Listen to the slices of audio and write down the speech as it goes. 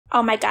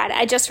Oh my God.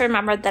 I just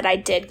remembered that I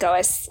did go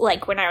as,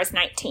 like, when I was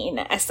 19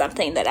 as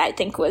something that I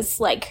think was,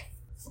 like,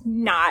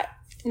 not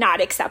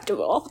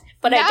acceptable.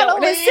 But I don't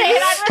want to say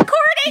it on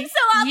recording, so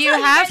I'll You tell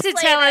you have guys to later.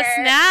 tell us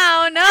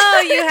now. No,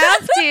 you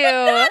have to.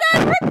 Not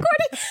on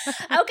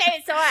recording.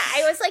 Okay, so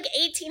I was, like,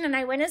 18 and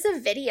I went as a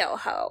video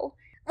hoe.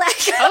 Like,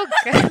 Oh,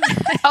 good.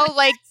 Oh,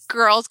 like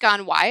Girls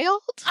Gone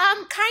Wild?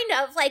 kind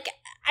of. Like,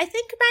 I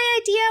think my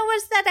idea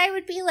was that I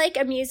would be, like,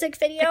 a music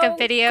video Like a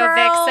video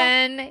girl.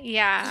 vixen.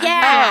 Yeah.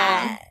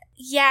 Yeah.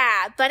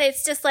 Yeah, but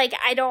it's just like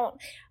I don't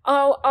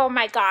oh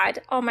my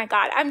god. Oh my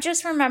god. I'm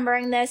just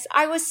remembering this.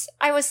 I was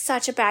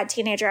such a bad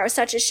teenager. I was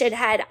such a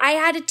shithead. I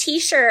had a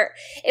t-shirt.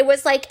 It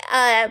was like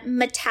a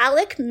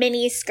metallic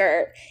mini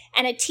skirt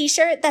and a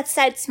t-shirt that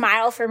said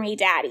 "Smile for me,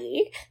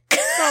 Daddy."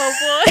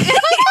 Oh boy.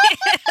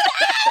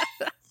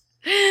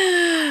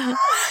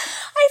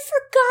 I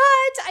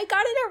forgot. I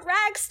got it at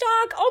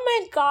Ragstock. Oh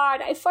my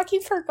god. I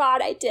fucking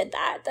forgot I did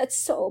that. That's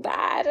so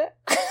bad.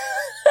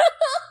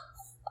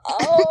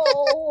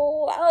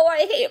 Oh,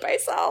 I hate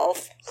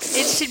myself.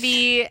 It should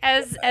be,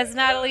 as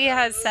Natalie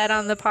has said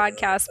on the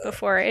podcast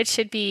before, it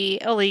should be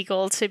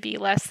illegal to be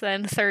less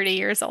than 30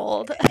 years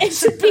old. It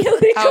should be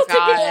illegal Oh, to be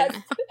God.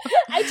 less.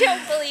 I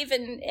don't believe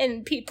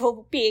in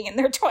people being in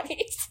their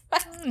 20s.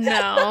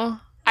 No.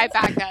 I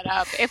back that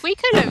up. If we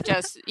could have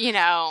just,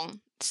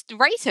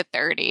 right to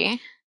 30.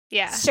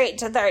 Yeah. Straight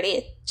to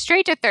 30.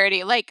 Straight to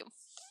 30. Like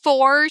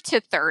 4 to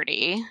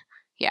 30.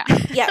 Yeah.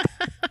 Yep.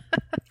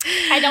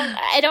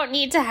 I don't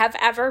need to have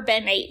ever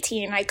been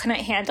 18. I couldn't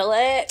handle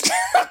it.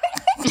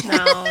 No.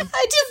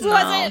 I just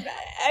wasn't.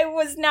 I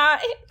was not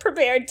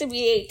prepared to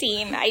be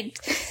 18. I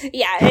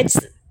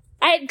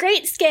had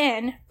great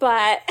skin,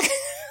 but